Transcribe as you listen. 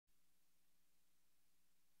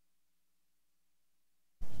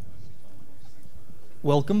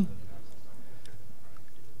Welcome.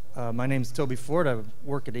 My name is Toby Ford. I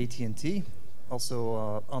work at AT&T,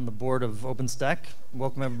 also on the board of OpenStack.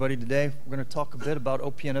 Welcome everybody today. We're going to talk a bit about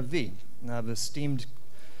OPNFV. And I have an esteemed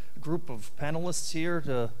group of panelists here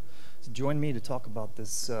to join me to talk about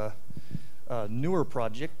this newer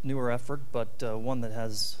project, newer effort, but one that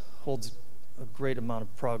holds a great amount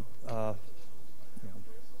of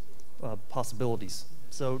possibilities.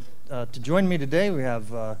 So to join me today, we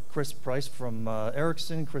have Chris Price from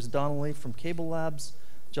Ericsson, Chris Donnelly from Cable Labs,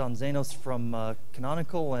 John Zanos from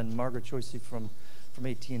Canonical, and Margaret Choisey from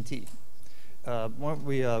AT&T. Why don't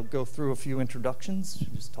we go through a few introductions,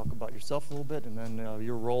 just talk about yourself a little bit, and then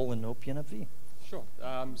your role in OPNFV. Sure.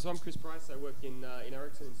 So I'm Chris Price. I work in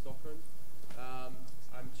Ericsson in Stockholm.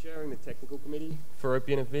 I'm chairing the technical committee for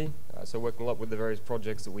OPNFV, so working a lot with the various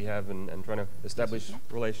projects that we have and trying to establish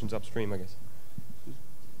relations upstream, I guess.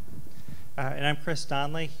 And I'm Chris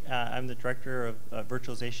Donnelly. I'm the Director of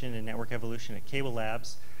Virtualization and Network Evolution at Cable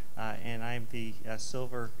Labs, and I'm the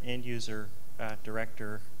Silver End User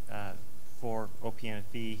Director for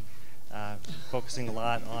OPNFV, focusing a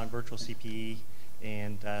lot on virtual CPE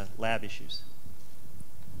and lab issues.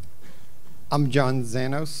 I'm John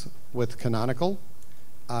Zanos with Canonical.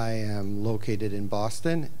 I am located in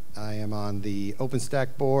Boston. I am on the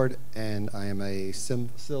OpenStack board, and I am a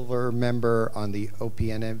silver member on the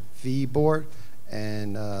OPNFV board,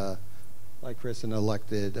 and like Chris, an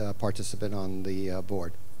elected participant on the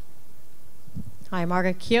board. Hi,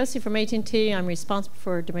 Margaret Choisey from AT&T. I'm responsible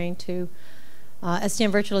for Domain 2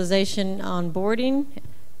 SDN virtualization onboarding,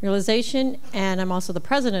 realization, and I'm also the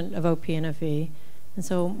president of OPNFV. And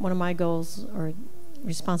so one of my goals or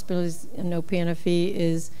responsibilities in OPNFV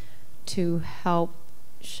is to help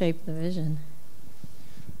shape the vision.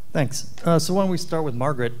 Thanks. So why don't we start with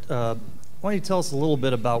Margaret? Why don't you tell us a little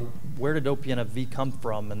bit about where did OPNFV come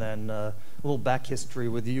from, and then a little back history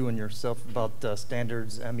with you and yourself about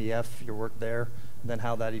standards, MEF, your work there, and then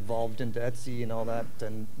how that evolved into ETSI and all that,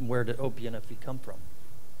 and where did OPNFV come from?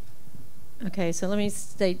 Okay, so let me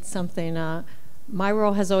state something. My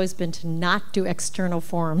role has always been to not do external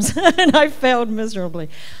forums, and I failed miserably.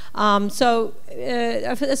 So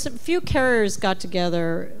a few carriers got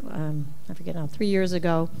together, I forget now, 3 years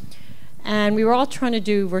ago, and we were all trying to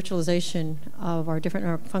do virtualization of our different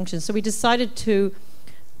network functions. So we decided to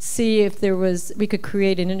see if we could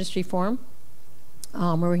create an industry forum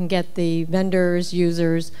where we can get the vendors,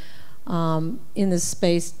 users in this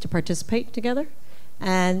space to participate together.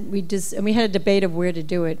 And we had a debate of where to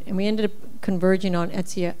do it, and we ended up converging on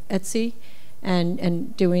ETSI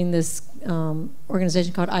and doing this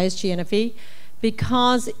organization called ISG-NFV,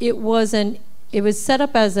 because it was set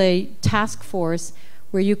up as a task force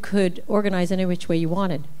where you could organize any which way you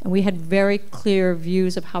wanted. And we had very clear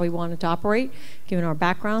views of how we wanted to operate, given our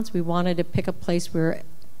backgrounds. We wanted to pick a place where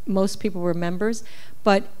most people were members,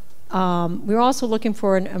 but we were also looking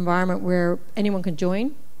for an environment where anyone could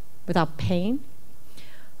join without paying.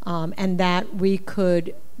 And that we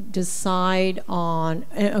could decide on,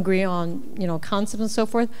 agree on, concepts and so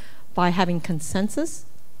forth by having consensus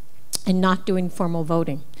and not doing formal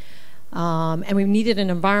voting. And we needed an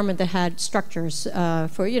environment that had structures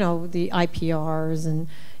for, the IPRs and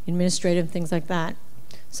administrative things like that.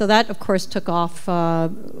 So that, of course, took off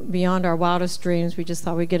beyond our wildest dreams. We just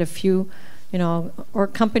thought we'd get a few, or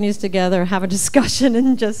companies together, have a discussion,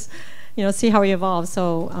 and just see how we evolve.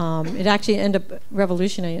 So it actually ended up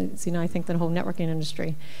revolutionizing, I think, the whole networking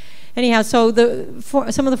industry. Anyhow, so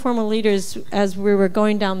some of the former leaders, as we were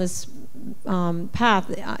going down this path,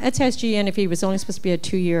 ETSI-NFV was only supposed to be a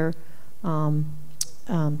 2-year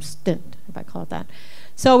stint, if I call it that.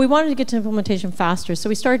 So we wanted to get to implementation faster. So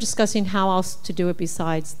we started discussing how else to do it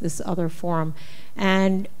besides this other forum.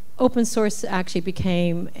 And open source actually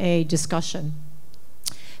became a discussion.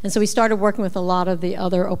 And so we started working with a lot of the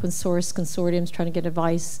other open source consortiums, trying to get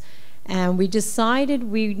advice. And we decided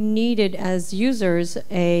we needed, as users,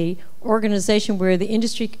 a organization where the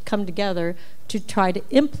industry could come together to try to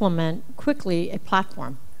implement quickly a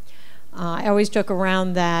platform. I always joke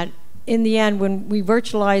around that in the end, when we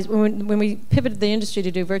virtualized, when we pivoted the industry to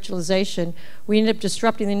do virtualization, we ended up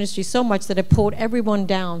disrupting the industry so much that it pulled everyone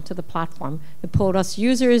down to the platform. It pulled us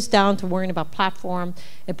users down to worrying about platform.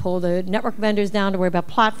 It pulled the network vendors down to worry about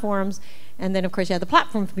platforms. And then, of course, you had the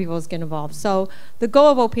platform for people to get involved. So the goal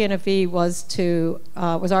of OPNFV was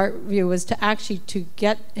our view was to actually to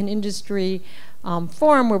get an industry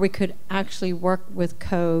forum where we could actually work with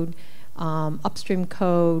code, upstream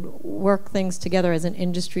code, work things together as an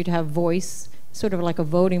industry to have voice, sort of like a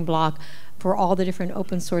voting block, for all the different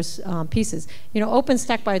open source pieces. You know,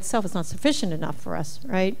 OpenStack by itself is not sufficient enough for us,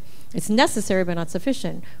 right? It's necessary but not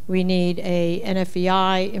sufficient. We need a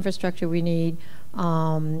NFVI infrastructure. We need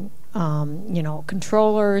you know,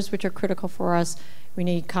 controllers, which are critical for us. We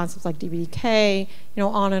need concepts like DBDK, you know,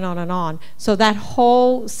 on and on and on. So that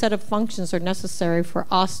whole set of functions are necessary for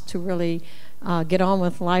us to really get on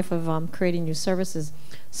with life of creating new services.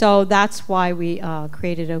 So that's why we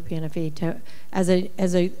created OPNFV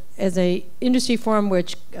as a industry forum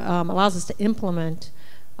which allows us to implement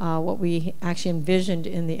what we actually envisioned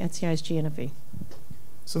in the ETSI's GNFV.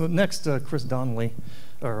 So next, Chris Donnelly,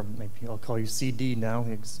 or maybe I'll call you CD now.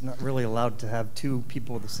 He's not really allowed to have two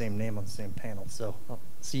people with the same name on the same panel. So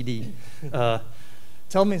CD, tell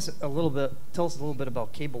us a little bit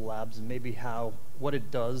about Cable Labs and maybe what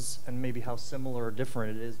it does and maybe how similar or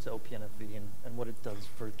different it is to OPNFV and what it does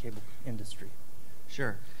for the cable industry.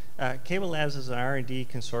 Sure. Cable Labs is an R&D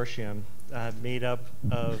consortium made up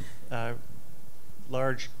of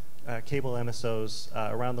large cable MSOs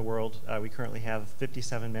around the world. We currently have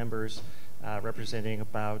 57 members representing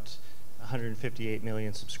about 158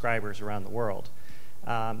 million subscribers around the world.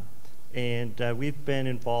 And we've been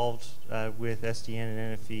involved with SDN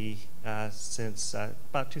and NFV since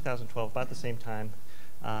about 2012, about the same time.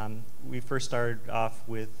 We first started off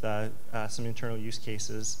with some internal use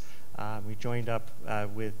cases. We joined up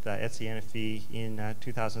with NFV in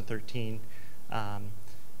 2013.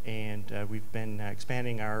 And we've been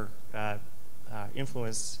expanding our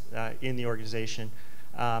influence in the organization.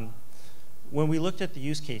 When we looked at the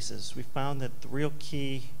use cases, we found that the real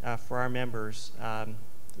key for our members,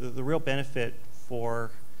 the real benefit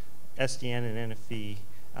for SDN and NFV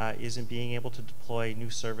is in being able to deploy new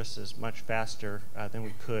services much faster than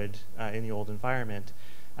we could in the old environment.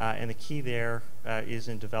 And the key there is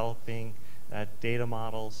in developing data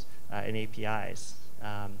models and APIs.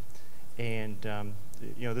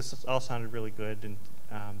 You know, this all sounded really good, and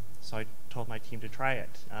so I told my team to try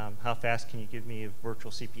it. How fast can you give me a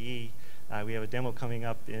virtual CPE? We have a demo coming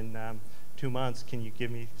up in 2 months. Can you give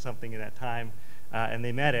me something in that time? And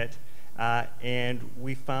they met it, and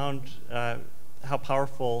we found how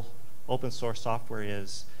powerful open source software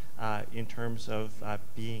is in terms of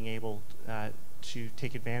being able to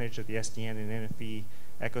take advantage of the SDN and NFV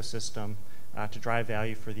ecosystem to drive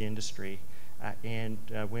value for the industry. When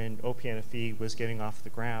OPNFV was getting off the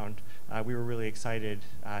ground, we were really excited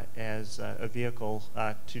as a vehicle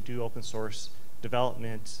to do open source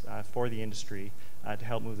development for the industry to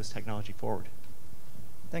help move this technology forward.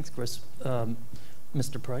 Thanks, Chris.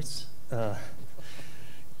 Mr. Price, why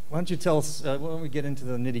don't you tell us, why don't we get into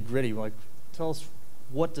the nitty-gritty, like tell us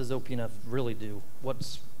what does OPNF really do?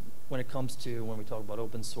 What's, when it comes to when we talk about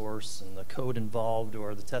open source and the code involved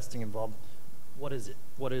or the testing involved, what is it?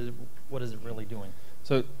 What is it really doing?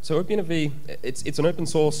 So OPNFV, it's an open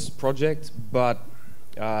source project, but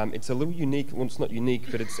it's a little unique. Well, it's not unique,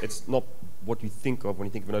 but it's not what you think of when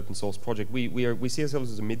you think of an open source project. We see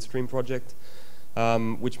ourselves as a midstream project,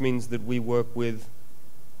 which means that we work with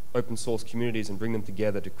open source communities and bring them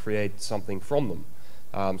together to create something from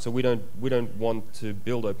them. So we don't want to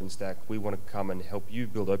build OpenStack. We want to come and help you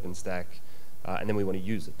build OpenStack, and then we want to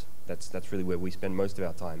use it. That's really where we spend most of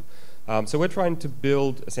our time. So we're trying to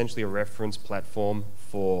build essentially a reference platform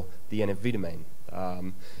for the NFV domain.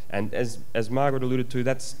 And as Margaret alluded to,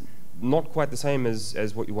 that's not quite the same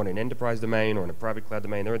as what you want in an enterprise domain or in a private cloud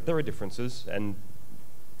domain. There are differences, and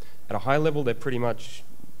at a high level, they're pretty much,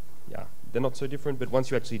 yeah, they're not so different, but once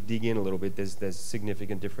you actually dig in a little bit, there's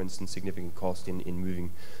significant difference and significant cost in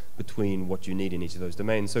moving between what you need in each of those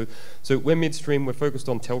domains. So we're midstream, we're focused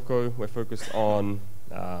on telco, we're focused on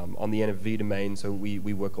the NFV domain, so we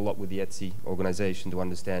work a lot with the ETSI organization to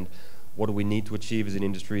understand what do we need to achieve as an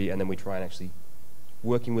industry, and then we try and actually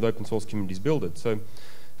working with open source communities build it. So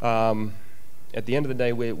at the end of the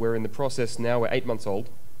day, we're in the process now, we're 8 months old,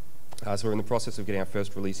 so we're in the process of getting our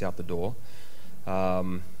first release out the door.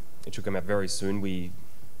 It should come out very soon.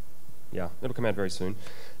 It'll come out very soon.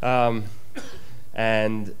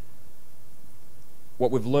 And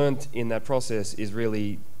what we've learned in that process is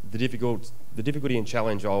really the difficulty and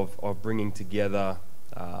challenge of bringing together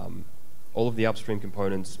all of the upstream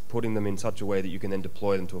components, putting them in such a way that you can then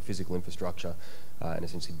deploy them to a physical infrastructure and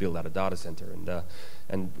essentially build out a data center.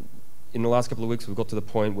 And in the last couple of weeks, we've got to the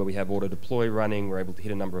point where we have auto deploy running. We're able to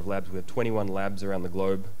hit a number of labs. We have 21 labs around the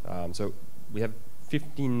globe. So we have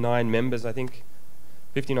 59 members, I think.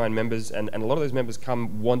 59 members, and a lot of those members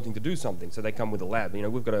come wanting to do something, so they come with a lab. You know,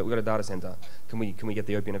 we've got a data center. Can we get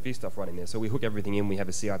the OPNFV stuff running there? So we hook everything in. We have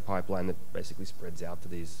a CI pipeline that basically spreads out to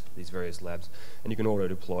these various labs, and you can auto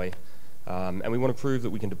deploy. And we want to prove that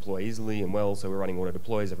we can deploy easily and well, so we're running auto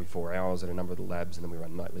deploys every 4 hours at a number of the labs, and then we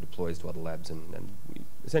run nightly deploys to other labs, and we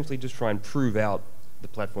essentially just try and prove out the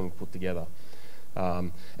platform we put together.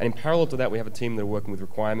 And in parallel to that, we have a team that are working with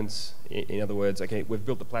requirements. In other words, okay, we've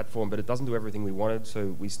built the platform, but it doesn't do everything we wanted,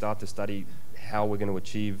 so we start to study how we're going to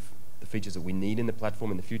achieve the features that we need in the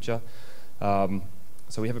platform in the future.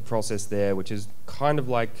 So we have a process there, which is kind of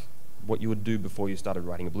like what you would do before you started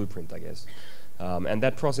writing a blueprint, I guess. And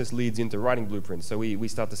that process leads into writing blueprints. So we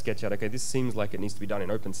start to sketch out, okay, this seems like it needs to be done in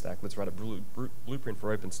OpenStack. Let's write a blueprint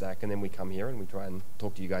for OpenStack. And then we come here and we try and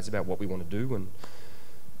talk to you guys about what we want to do and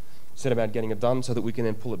set about getting it done so that we can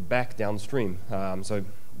then pull it back downstream. So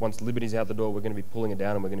once Liberty's out the door, we're going to be pulling it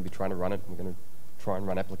down and we're going to be trying to run it. We're going to try and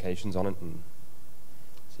run applications on it and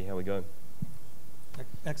see how we go.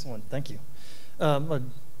 Excellent, thank you.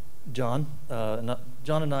 John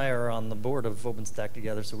and I are on the board of OpenStack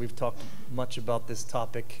together, so we've talked much about this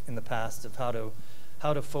topic in the past of how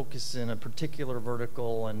to focus in a particular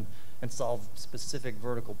vertical and solve specific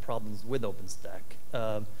vertical problems with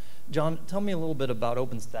OpenStack. John, tell me a little bit about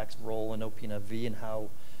OpenStack's role in OPNFV and how,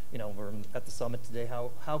 we're at the summit today,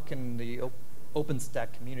 how can the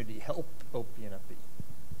OpenStack community help OPNFV?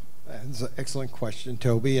 That's an excellent question,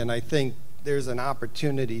 Toby, and I think there's an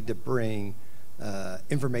opportunity to bring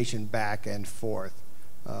information back and forth.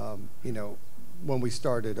 When we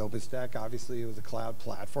started OpenStack, obviously it was a cloud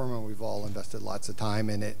platform and we've all invested lots of time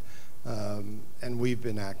in it, and we've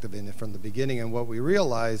been active in it from the beginning. And what we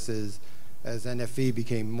realized is as NFV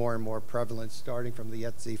became more and more prevalent, starting from the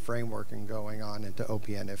ETSI framework and going on into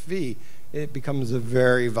OPNFV, it becomes a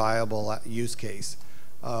very viable use case.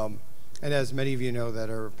 And as many of you know that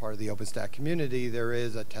are part of the OpenStack community, there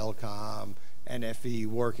is a telecom NFV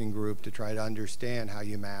working group to try to understand how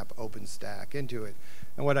you map OpenStack into it.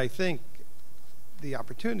 And what I think the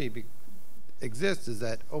opportunity exists is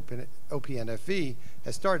that OPNFV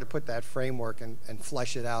has started to put that framework and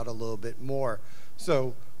flesh it out a little bit more.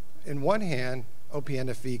 So in one hand,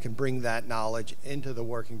 OPNFV can bring that knowledge into the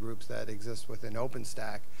working groups that exist within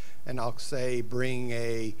OpenStack, and I'll say bring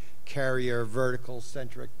a carrier vertical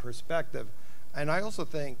centric perspective. And I also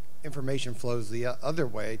think information flows the other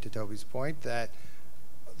way, to Toby's point, that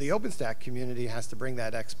the OpenStack community has to bring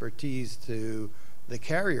that expertise to the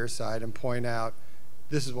carrier side and point out,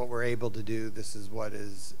 this is what we're able to do, this is what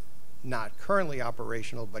is not currently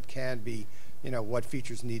operational, but can be, what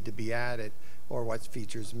features need to be added, or what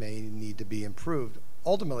features may need to be improved.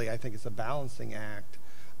 Ultimately, I think it's a balancing act,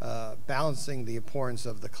 balancing the importance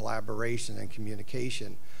of the collaboration and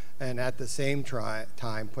communication, and at the same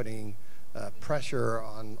time putting pressure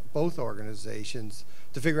on both organizations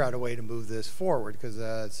to figure out a way to move this forward, because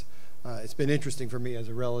it's been interesting for me as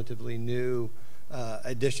a relatively new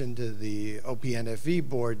addition to the OPNFV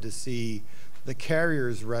board to see the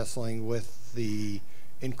carriers wrestling with the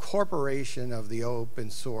incorporation of the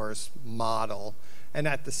open source model, and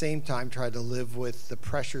at the same time try to live with the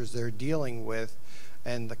pressures they're dealing with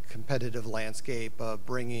and the competitive landscape of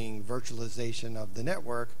bringing virtualization of the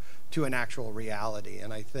network to an actual reality.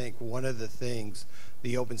 And I think one of the things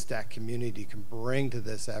the OpenStack community can bring to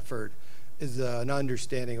this effort is an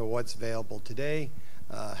understanding of what's available today,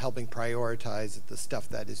 helping prioritize the stuff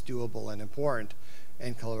that is doable and important,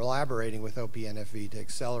 and collaborating with OPNFV to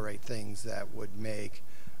accelerate things that would make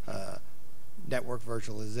network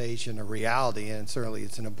virtualization a reality. And certainly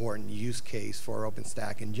it's an important use case for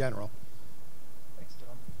OpenStack in general. Thanks,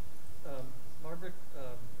 John. Margaret,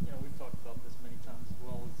 we've talked about this many times as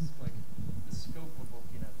well. It's like the scope of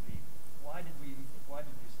OPNFV. Why did you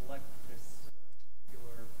select this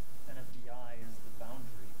particular NFVI as the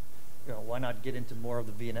boundary? Why not get into more of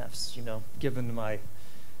the VNFs? Given my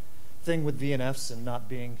thing with VNFs and not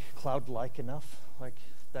being cloud-like enough, like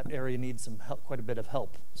that area needs some help, quite a bit of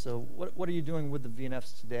help. So what are you doing with the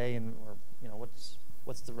VNFs today, and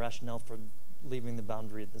what's the rationale for leaving the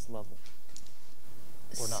boundary at this level?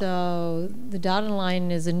 So the dotted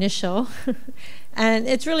line is initial, and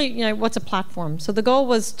it's really, what's a platform? So the goal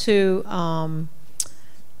was to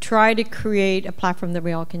try to create a platform that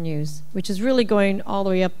we all can use, which is really going all the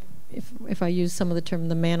way up, if I use some of the term,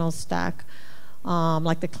 the Mantle stack,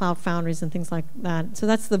 like the cloud foundries and things like that. So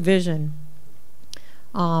that's the vision.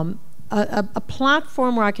 A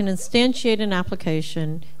platform where I can instantiate an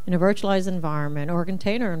application in a virtualized environment or a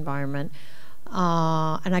container environment,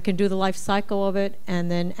 and I can do the life cycle of it,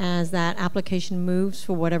 and then as that application moves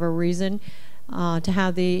for whatever reason, to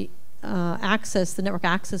have the network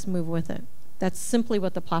access move with it. That's simply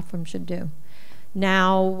what the platform should do.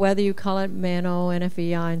 Now, whether you call it Mano,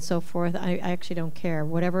 NFVI, and so forth, I actually don't care.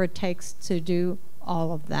 Whatever it takes to do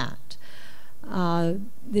all of that.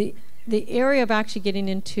 the area of actually getting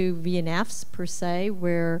into VNFs per se,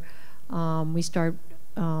 where we start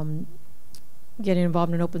getting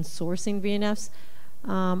involved in open sourcing VNFs,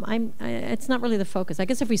 it's not really the focus. I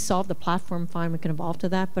guess if we solve the platform, fine, we can evolve to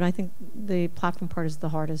that, but I think the platform part is the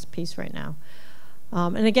hardest piece right now.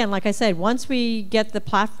 And again, like I said, once we get the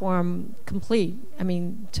platform complete, I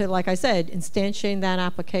mean, like I said, instantiating that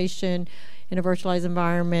application in a virtualized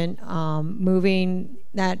environment, moving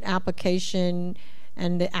that application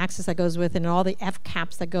and the access that goes with it and all the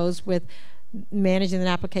FCAPs that goes with managing that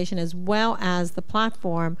application as well as the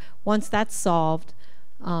platform, once that's solved,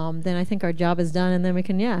 then I think our job is done, and then we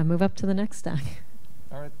can, move up to the next stack.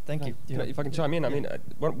 All right, thank you. You know, if I can chime in, I mean,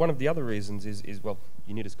 one of the other reasons is well,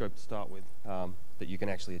 you need a scope to start with that you can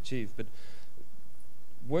actually achieve. But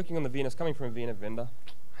working on the VNFs, coming from a VNF vendor,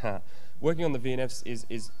 working on the VNFs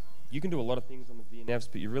is you can do a lot of things on the VNFs,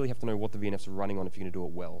 but you really have to know what the VNFs are running on if you're going to do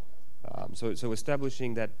it well. So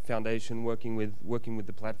establishing that foundation, working with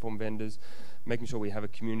the platform vendors, making sure we have a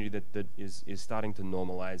community that is starting to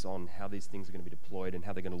normalize on how these things are going to be deployed and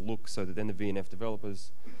how they're going to look, so that then the VNF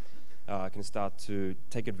developers can start to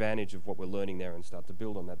take advantage of what we're learning there and start to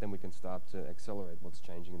build on that. Then we can start to accelerate what's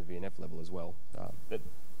changing in the VNF level as well.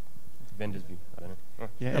 Vendors view, I don't know.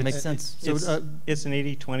 Yeah, that makes sense. So it's an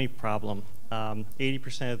 80-20 problem.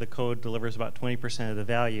 80% of the code delivers about 20% of the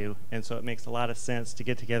value, and so it makes a lot of sense to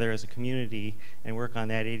get together as a community and work on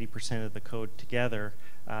that 80% of the code together,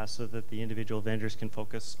 so that the individual vendors can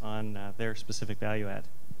focus on their specific value add.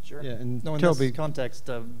 Sure. Yeah, and no, in Toby, this context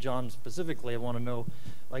of John specifically, I want to know,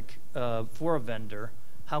 like, for a vendor,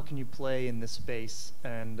 how can you play in this space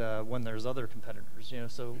and when there's other competitors? You know,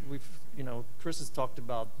 so Chris has talked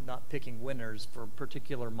about not picking winners for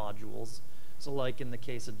particular modules. So, like in the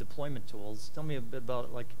case of deployment tools, tell me a bit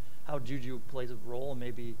about like how Juju plays a role, and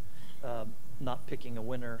maybe not picking a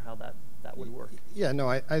winner, how that would work. Yeah, no,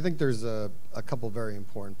 I think there's a couple very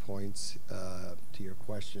important points to your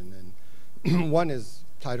question, and one is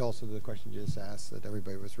tied also to the question you just asked that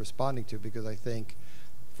everybody was responding to, because I think,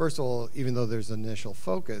 first of all, even though there's an initial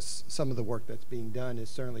focus, some of the work that's being done is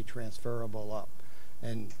certainly transferable up.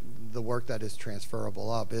 And the work that is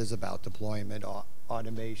transferable up is about deployment,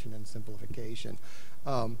 automation, and simplification.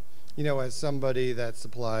 You know, as somebody that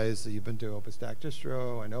supplies, you've been to OpenStack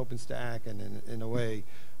distro and OpenStack, and in a way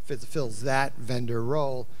fills that vendor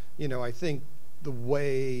role, you know, I think the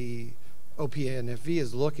way OPNFV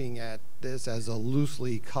is looking at this as a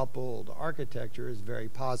loosely coupled architecture is very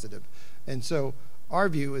positive. And so our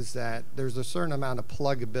view is that there's a certain amount of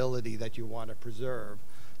pluggability that you want to preserve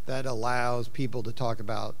that allows people to talk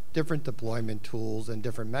about different deployment tools and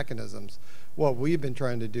different mechanisms. What we've been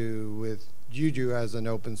trying to do with Juju as an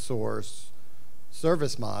open source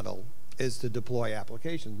service model is to deploy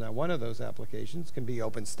applications. Now, one of those applications can be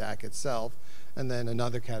OpenStack itself, and then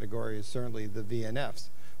another category is certainly the VNFs.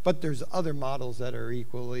 But there's other models that are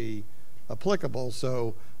equally applicable.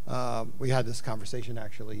 So we had this conversation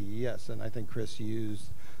actually, yes, and I think Chris used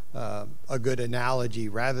a good analogy.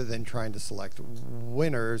 Rather than trying to select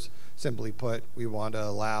winners, simply put, we want to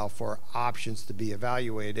allow for options to be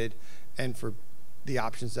evaluated, and for the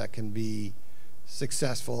options that can be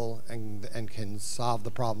successful and can solve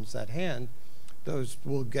the problems at hand, those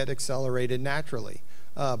will get accelerated naturally.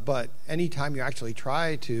 But anytime you actually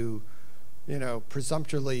try to, you know,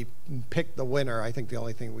 presumptuously pick the winner, I think the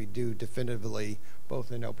only thing we do definitively,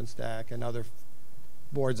 both in OpenStack and other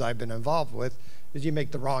boards I've been involved with, is you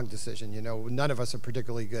make the wrong decision. You know, none of us are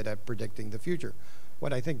particularly good at predicting the future.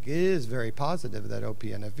 What I think is very positive that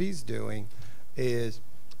OPNFV is doing is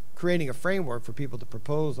creating a framework for people to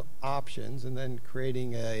propose options, and then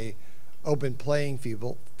creating a open playing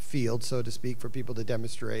field, so to speak, for people to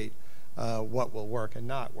demonstrate what will work and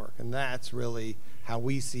not work. And that's really how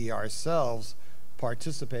we see ourselves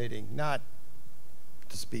participating, not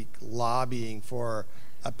to speak lobbying for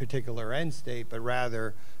a particular end state, but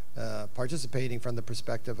rather participating from the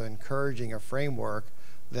perspective of encouraging a framework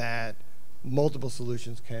that multiple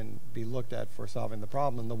solutions can be looked at for solving the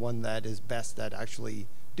problem, and the one that is best at actually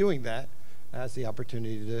doing that has the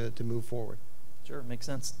opportunity to move forward. Sure, makes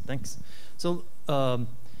sense. Thanks. So,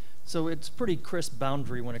 so it's pretty crisp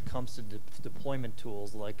boundary when it comes to deployment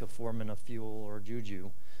tools like a Foreman, a Fuel, or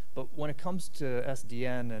Juju. But when it comes to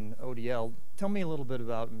SDN and ODL, tell me a little bit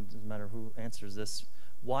about, it doesn't matter who answers this,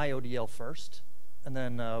 why ODL first? And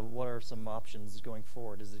then what are some options going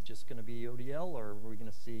forward? Is it just going to be ODL, or are we going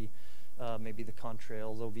to see maybe the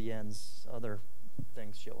contrails, OVNs, other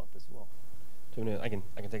things show up as well? I can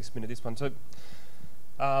take a spin at this one. So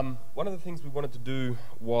one of the things we wanted to do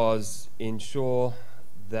was ensure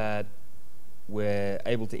that we're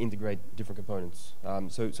able to integrate different components.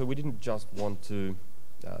 So we didn't just want to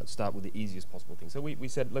start with the easiest possible thing. So we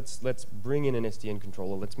said, let's bring in an SDN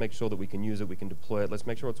controller. Let's make sure that we can use it, we can deploy it. Let's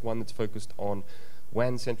make sure it's one that's focused on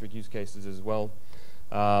WAN-centric use cases as well.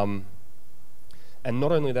 And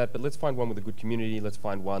not only that, but let's find one with a good community. Let's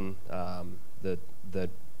find one that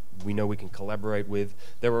we know we can collaborate with.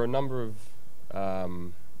 There were a number of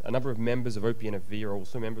members of OPNFV are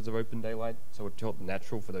also members of Open Daylight, so it felt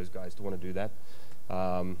natural for those guys to want to do that.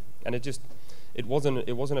 And it wasn't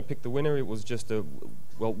a pick the winner. It was just a,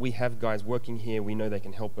 well, we have guys working here. We know they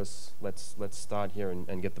can help us. Let's start here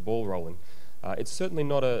and get the ball rolling. It's certainly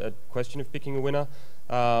not a question of picking a winner.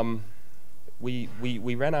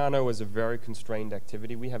 We ran Arno as a very constrained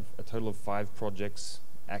activity. We have a total of 5 projects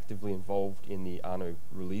actively involved in the Arno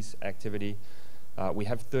release activity. We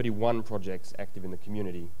have 31 projects active in the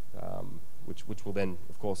community, which will then,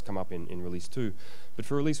 of course, come up in release 2. But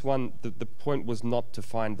for release 1, the point was not to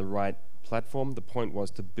find the right platform. The point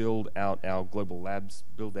was to build out our global labs,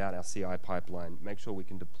 build out our CI pipeline, make sure we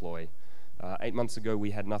can deploy. 8 months ago,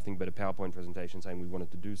 we had nothing but a PowerPoint presentation saying we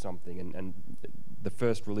wanted to do something, and the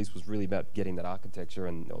first release was really about getting that architecture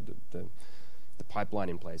and the pipeline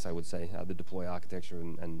in place, I would say, the deploy architecture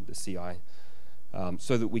and the CI,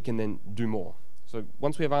 so that we can then do more. So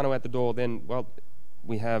once we have Arno at the door, then, well,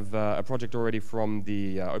 we have a project already from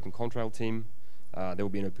the Open Contrail team. There will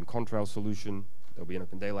be an Open Contrail solution, there will be an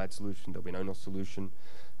Open Daylight solution, there will be an ONOS solution,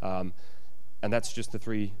 and that's just the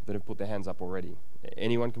 3 that have put their hands up already.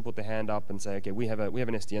 Anyone can put their hand up and say, okay, we have an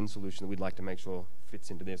SDN solution that we'd like to make sure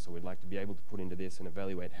fits into this, or we'd like to be able to put into this and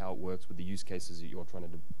evaluate how it works with the use cases that you're trying to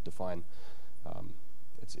define.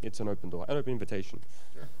 It's an open door, an open invitation.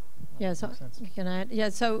 Sure. Yeah, so can I? Yeah,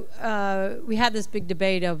 so we had this big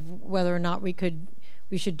debate of whether or not we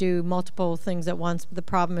should do multiple things at once. But the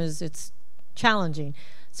problem is it's challenging.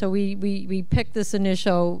 So we picked this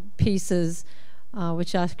initial pieces,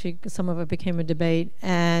 which actually some of it became a debate,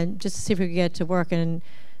 and just to see if we could get it to work. And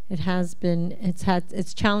it's had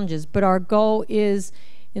its challenges. But our goal is,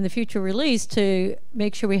 in the future release, to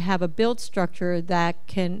make sure we have a build structure that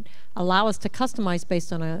can allow us to customize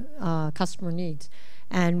based on customer needs.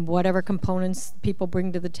 And whatever components people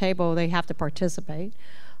bring to the table, they have to participate.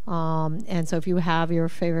 And so if you have your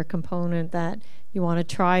favorite component that you want to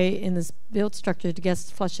try in this build structure to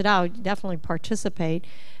flush it out, definitely participate,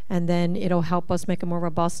 and then it'll help us make a more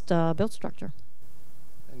robust build structure.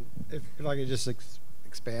 And if I could just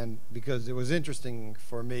expand, because it was interesting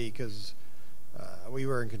for me, because we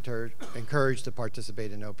were encouraged to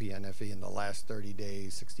participate in OPNFV in the last 30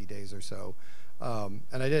 days, 60 days or so. And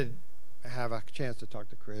I did have a chance to talk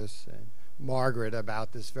to Chris and Margaret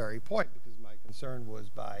about this very point, because my concern was,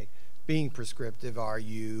 by being prescriptive, are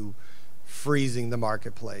you freezing the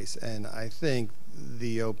marketplace? And I think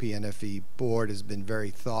the OPNFV board has been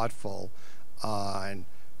very thoughtful on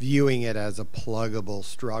viewing it as a pluggable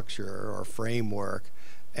structure or framework,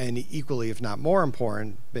 and equally, if not more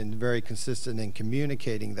important, been very consistent in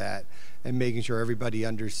communicating that and making sure everybody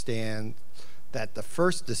understands that the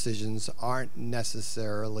first decisions aren't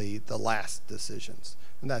necessarily the last decisions.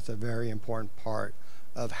 And that's a very important part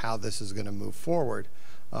of how this is going to move forward,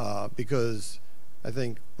 because I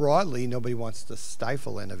think broadly nobody wants to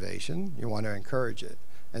stifle innovation. You want to encourage it.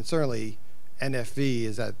 And certainly NFV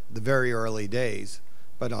is at the very early days,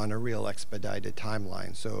 but on a real expedited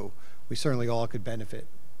timeline. So we certainly all could benefit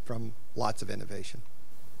from lots of innovation.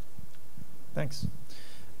 Thanks.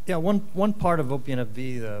 Yeah, one part of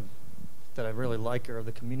OPNFV that I really like are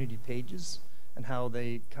the community pages, and how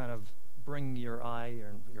they kind of bring your eye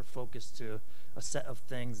and your focus to a set of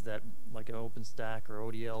things that, like an OpenStack or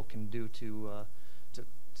ODL, can do to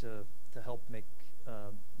help make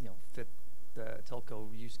fit the telco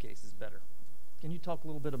use cases better. Can you talk a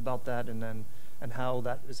little bit about that, and how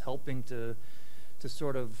that is helping to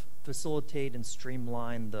sort of facilitate and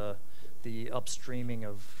streamline the upstreaming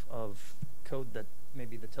of code that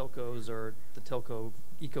maybe the telcos or the telco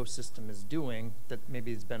ecosystem is doing that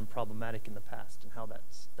maybe has been problematic in the past, and how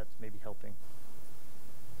that's maybe helping?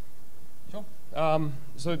 Sure.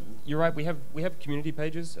 So you're right. We have community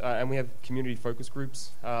pages and we have community focus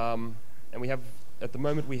groups, and we have, at the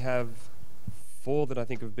moment, we have 4 that I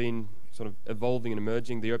think have been sort of evolving and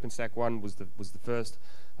emerging. The OpenStack one was the first.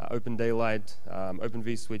 Open Daylight, Open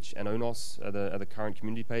vSwitch, and ONOS are the current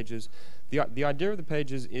community pages. The idea of the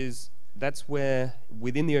pages is that's where,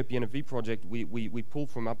 within the OPNFV project, we pull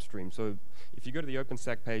from upstream. So if you go to the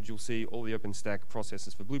OpenStack page, you'll see all the OpenStack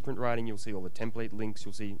processes for blueprint writing, you'll see all the template links,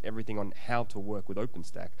 you'll see everything on how to work with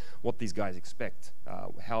OpenStack, what these guys expect,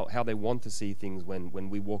 how they want to see things when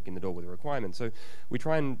we walk in the door with a requirement. So we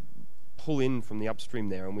try and pull in from the upstream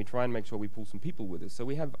there, and we try and make sure we pull some people with us. So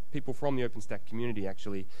we have people from the OpenStack community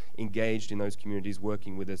actually engaged in those communities,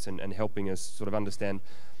 working with us and helping us sort of understand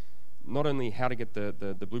not only how to get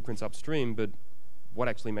the blueprints upstream, but what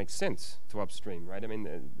actually makes sense to upstream, right? I mean,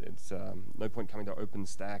 it's no point coming to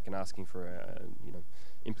OpenStack and asking for a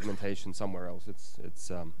implementation somewhere else.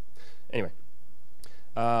 Anyway.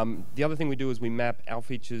 The other thing we do is we map our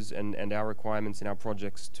features and our requirements in our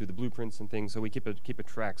projects to the blueprints and things, so we keep a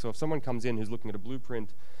track. So if someone comes in who's looking at a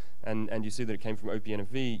blueprint and you see that it came from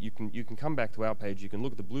OPNFV, you can come back to our page, you can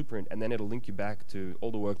look at the blueprint, and then it'll link you back to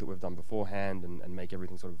all the work that we've done beforehand and make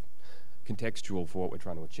everything sort of contextual for what we're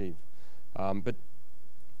trying to achieve. But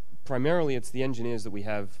primarily it's the engineers that we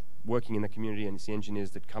have working in the community, and it's the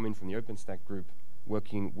engineers that come in from the OpenStack group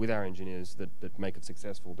working with our engineers that make it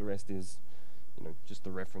successful. The rest is just the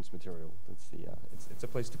reference material. It's a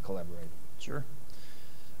place to collaborate. Sure.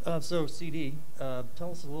 So CD, tell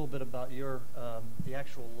us a little bit about your the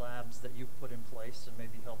actual labs that you've put in place and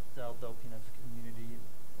maybe helped out the OPNF community and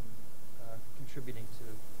contributing to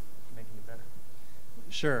making it better.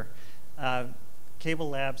 Sure. Cable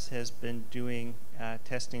Labs has been doing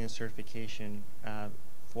testing and certification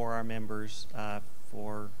for our members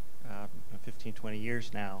for 15, 20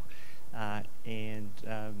 years now,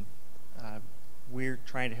 we're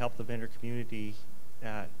trying to help the vendor community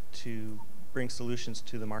to bring solutions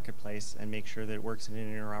to the marketplace and make sure that it works in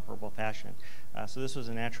an interoperable fashion. So this was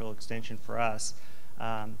a natural extension for us.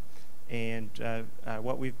 What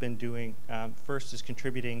we've been doing first is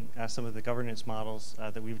contributing some of the governance models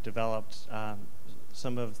that we've developed,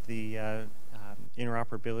 some of the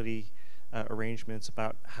interoperability arrangements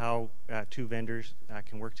about how two vendors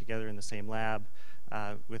can work together in the same lab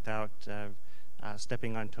without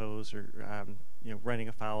stepping on toes or running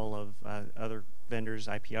afoul of other vendors'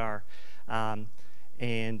 IPR.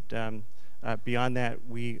 Beyond that,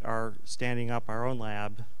 we are standing up our own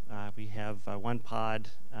lab. We have one pod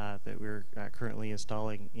that we're currently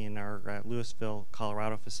installing in our Louisville,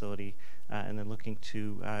 Colorado facility, and then looking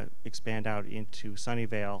to expand out into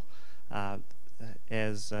Sunnyvale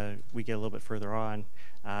as we get a little bit further on.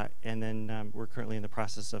 We're currently in the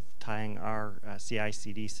process of tying our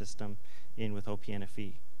CI/CD system in with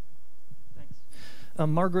OPNFV. Thanks.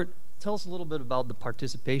 Margaret, tell us a little bit about the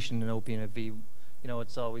participation in OPNFV.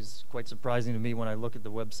 It's always quite surprising to me when I look at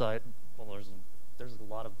the website. Well, there's a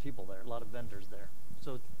lot of people there, a lot of vendors there.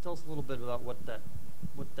 So tell us a little bit about what that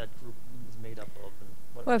group is made up of. And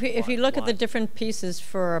well, if you look at the different pieces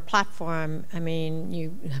for a platform,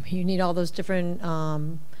 you need all those different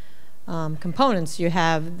components. You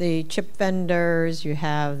have the chip vendors, you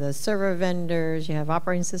have the server vendors, you have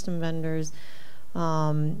operating system vendors,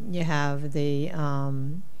 you have the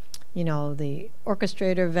the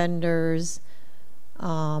orchestrator vendors,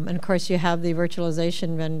 and of course you have the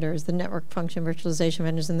virtualization vendors, the network function virtualization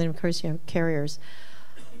vendors, and then of course you have carriers.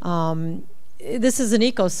 This is an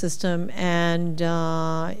ecosystem, and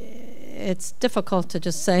it's difficult to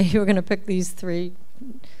just say you're going to pick these three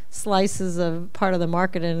slices of part of the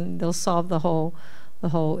market and they'll solve the whole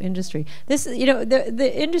industry. This,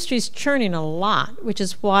 the industry's churning a lot, which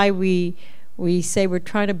is why we say we're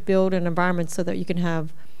trying to build an environment so that you can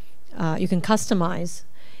have you can customize.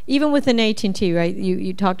 Even within AT&T, right?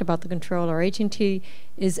 You talked about the controller. AT&T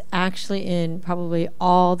is actually in probably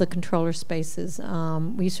all the controller spaces.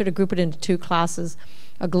 We sort of group it into two classes: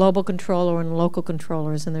 a global controller and local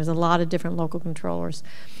controllers. And there's a lot of different local controllers.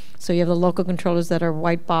 So you have the local controllers that are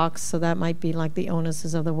white box, so that might be like the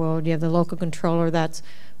Onuses of the world. You have the local controller that's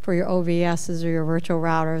for your OVSs or your virtual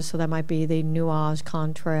routers, so that might be the Nuage,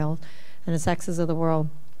 Contrail, and the X's of the world.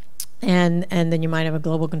 And then you might have a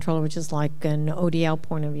global controller, which is like an ODL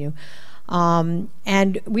point of view.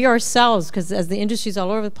 And we ourselves, because as the industry's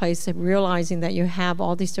all over the place, realizing that you have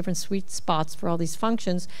all these different sweet spots for all these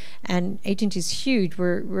functions, and AT&T's huge.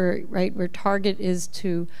 Our target is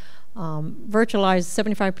to virtualize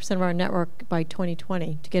 75% of our network by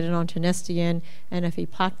 2020 to get it onto an SDN NFV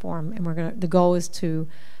platform, and the goal is to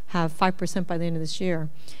have 5% by the end of this year.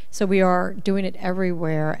 So we are doing it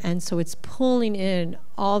everywhere, and so it's pulling in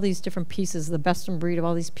all these different pieces, the best in breed of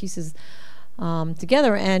all these pieces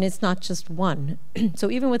together, and it's not just one.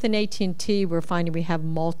 So even within AT&T, we're finding we have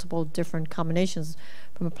multiple different combinations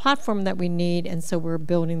from a platform that we need, and so we're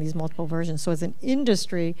building these multiple versions. So as an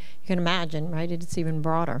industry, you can imagine, right, it's even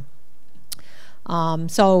broader.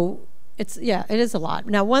 So it is a lot.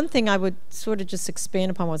 Now, one thing I would sort of just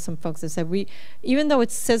expand upon what some folks have said, even though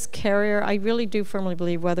it says carrier, I really do firmly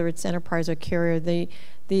believe whether it's enterprise or carrier, the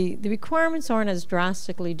requirements aren't as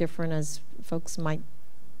drastically different as folks might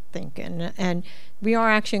think. And we are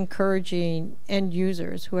actually encouraging end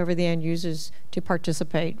users, whoever the end users, to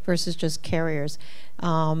participate versus just carriers. The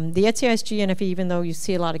ETSG NFV, even though you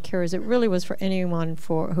see a lot of carriers, it really was for anyone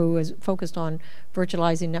who is focused on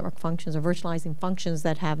virtualizing network functions or virtualizing functions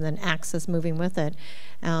that have then access moving with it.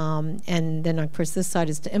 And then, of course, this side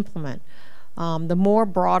is to implement. The more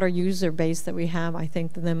broader user base that we have, I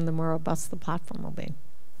think, the more robust the platform will be.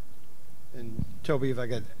 And Toby, if I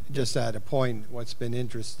could just add a point, what's been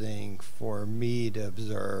interesting for me to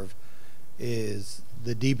observe is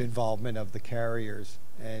the deep involvement of the carriers.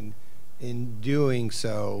 And in doing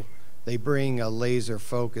so, they bring a laser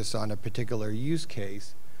focus on a particular use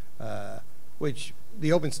case, which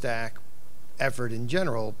the OpenStack effort in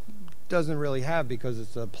general doesn't really have, because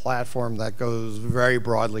it's a platform that goes very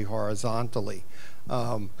broadly horizontally.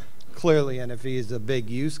 Clearly, NFV is a big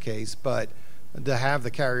use case, but to have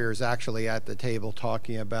the carriers actually at the table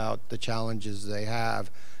talking about the challenges they have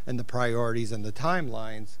and the priorities and the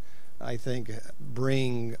timelines, I think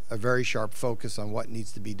bring a very sharp focus on what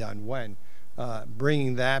needs to be done when.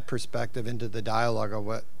 Bringing that perspective into the dialogue of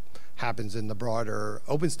what happens in the broader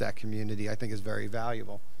OpenStack community, I think, is very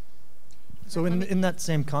valuable. So in that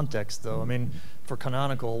same context, though, I mean, for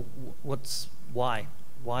Canonical, why?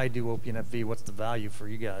 Why do OPNFV? What's the value for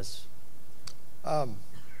you guys?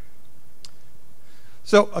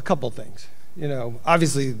 So a couple things. You know,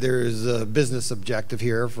 obviously there's a business objective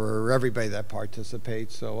here for everybody that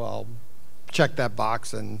participates, so I'll check that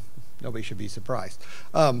box and nobody should be surprised.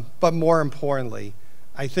 But more importantly,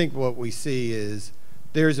 I think what we see is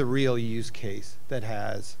there's a real use case that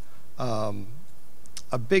has a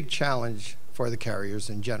big challenge for the carriers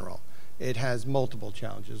in general. It has multiple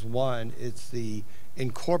challenges. One, it's the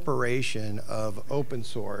incorporation of open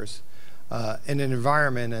source in an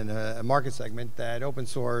environment and a market segment that open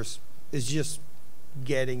source is just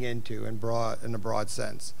getting into in a broad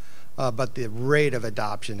sense. But the rate of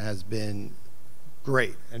adoption has been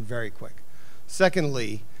great and very quick.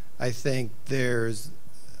 Secondly, I think there's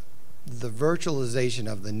the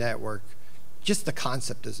virtualization of the network. Just the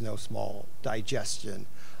concept is no small digestion.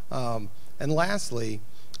 And lastly,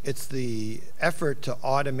 it's the effort to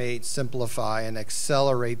automate, simplify, and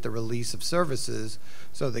accelerate the release of services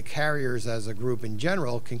so the carriers as a group in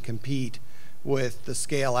general can compete with the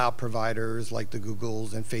scale-out providers like the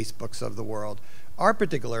Googles and Facebooks of the world. Our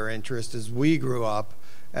particular interest is we grew up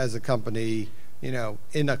as a company, you know,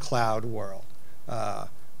 in a cloud world.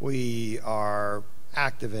 We are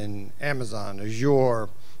active in Amazon, Azure,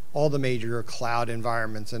 all the major cloud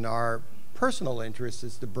environments, and our personal interest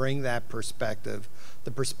is to bring that perspective,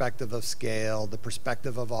 the perspective of scale, the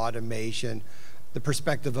perspective of automation, the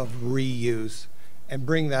perspective of reuse, and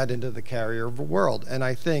bring that into the carrier world. And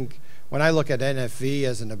I think when I look at NFV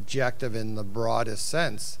as an objective in the broadest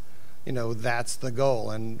sense, you know, that's the goal.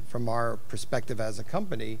 And from our perspective as a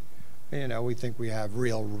company, you know, we think we have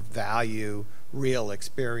real value, real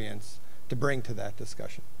experience to bring to that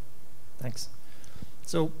discussion. Thanks.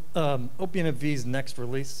 So OPNFV's next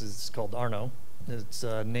release is called Arno. It's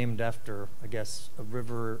named after, I guess, a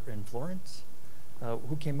river in Florence.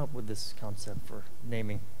 Who came up with this concept for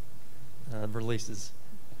naming releases?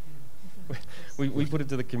 We put it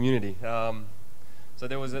to the community. So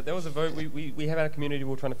there was a vote. We have our community. We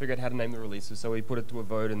were trying to figure out how to name the releases. So we put it to a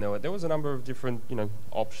vote, and there was a number of different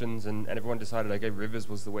options, and everyone decided, okay, rivers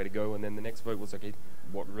was the way to go. And then the next vote was, okay,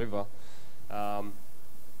 what river? I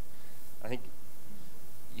think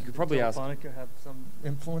you could probably ask. Telefonica have some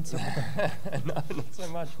influence? No, not so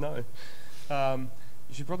much. No.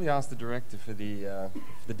 You should probably ask the director for the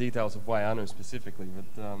details of why Arno specifically.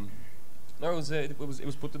 But no, it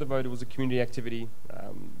was put to the vote. It was a community activity.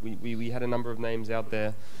 We had a number of names out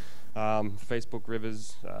there. Facebook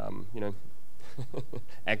rivers,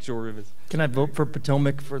 actual rivers. Can I vote for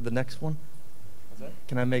Potomac for the next one? What's that?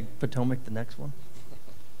 Can I make Potomac the next one?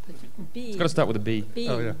 B. It's got to start with a B. B.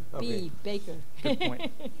 Oh, yeah. B. Okay. Baker. Good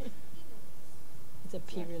point. It's a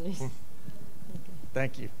P release. Okay.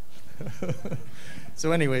 Thank you.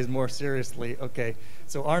 So anyways, more seriously, okay.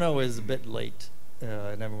 So Arno is a bit late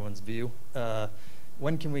in everyone's view.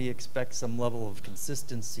 When can we expect some level of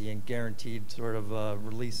consistency and guaranteed sort of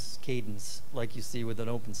release cadence like you see with an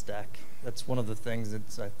OpenStack? That's one of the things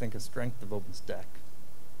that's, I think, a strength of OpenStack.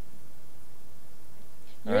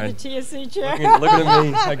 You're All right. the TSC chair. Looking at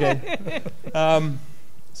me. Okay.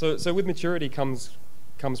 So with maturity comes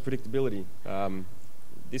predictability.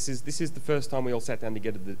 This is the first time we all sat down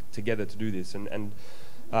together to do this, and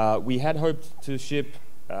we had hoped to ship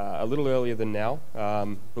a little earlier than now,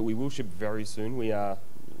 but we will ship very soon. We are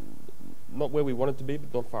not where we wanted to be,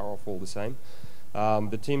 but not far off all the same.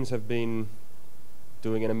 The teams have been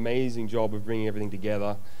doing an amazing job of bringing everything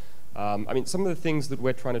together. I mean, some of the things that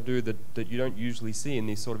we're trying to do that you don't usually see in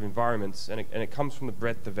these sort of environments, and it comes from the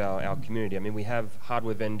breadth of our community. I mean, we have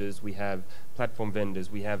hardware vendors, we have platform vendors,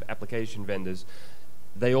 we have application vendors.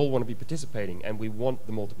 They all want to be participating, and we want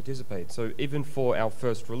them all to participate. So even for our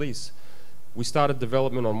first release, we started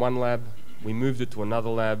development on one lab, we moved it to another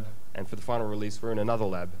lab, and for the final release, we're in another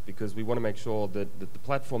lab, because we want to make sure that the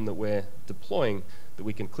platform that we're deploying, that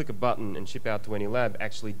we can click a button and ship out to any lab,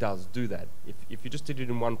 actually does do that. If you just did it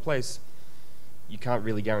in one place, you can't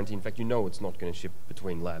really guarantee. In fact, you know it's not going to ship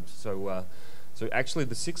between labs. So actually,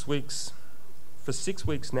 the 6 weeks, for 6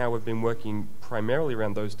 weeks now, we've been working primarily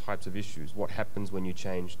around those types of issues. What happens when you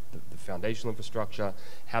change the foundational infrastructure?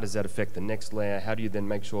 How does that affect the next layer? How do you then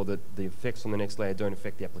make sure that the effects on the next layer don't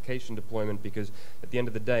affect the application deployment? Because at the end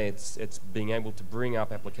of the day, it's being able to bring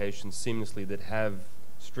up applications seamlessly that have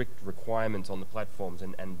strict requirements on the platforms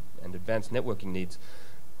and advanced networking needs,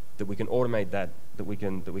 that we can automate that we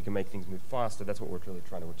can make things move faster. That's what we're really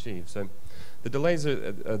trying to achieve. So the delays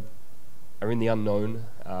are in the unknown.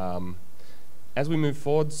 As we move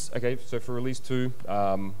forwards, okay, so for release 2,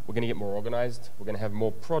 we're going to get more organized. We're going to have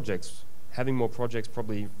more projects. Having more projects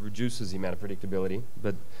probably reduces the amount of predictability,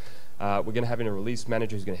 but we're going to have a release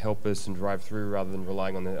manager who's going to help us and drive through rather than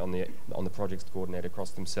relying on the projects to coordinate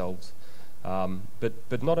across themselves.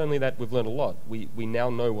 But not only that, we've learned a lot. We now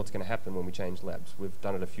know what's going to happen when we change labs. We've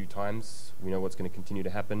done it a few times. We know what's going to continue to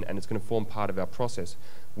happen, and it's going to form part of our process.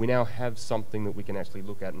 We now have something that we can actually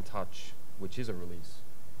look at and touch, which is a release.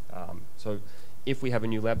 So if we have a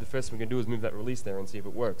new lab, the first thing we can do is move that release there and see if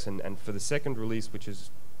it works. And for the second release, which is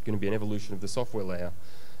going to be an evolution of the software layer,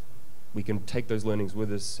 we can take those learnings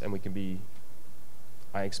with us, and we can be,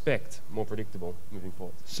 I expect, more predictable moving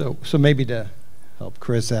forward. So maybe to help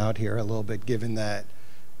Chris out here a little bit, given that,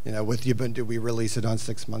 you know, with Ubuntu, we release it on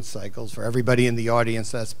 6-month cycles. For everybody in the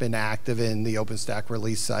audience that's been active in the OpenStack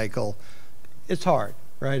release cycle, it's hard,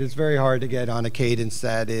 right? It's very hard to get on a cadence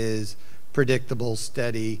that is predictable,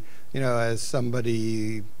 steady. You know, as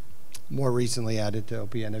somebody more recently added to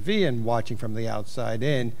OPNFV and watching from the outside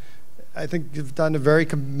in, I think you've done a very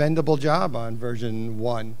commendable job on version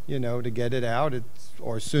 1, you know, to get it out,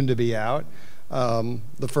 or soon to be out.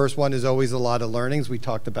 The first one is always a lot of learnings. We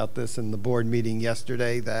talked about this in the board meeting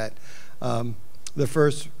yesterday, that the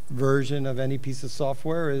first version of any piece of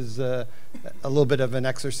software is a little bit of an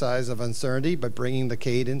exercise of uncertainty, but bringing the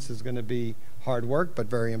cadence is going to be hard work, but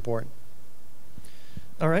very important.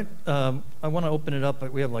 All right. I want to open it up,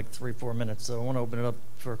 but we have like 3-4 minutes, so I want to open it up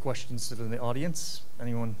for questions from the audience.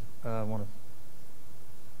 Anyone want to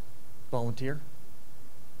volunteer?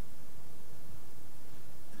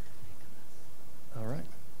 All right.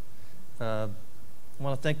 I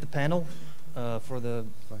want to thank the panel for the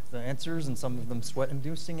answers, and some of them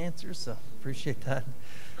sweat-inducing answers, so appreciate that.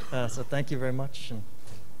 So thank you very much. And,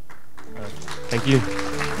 thank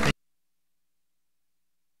you.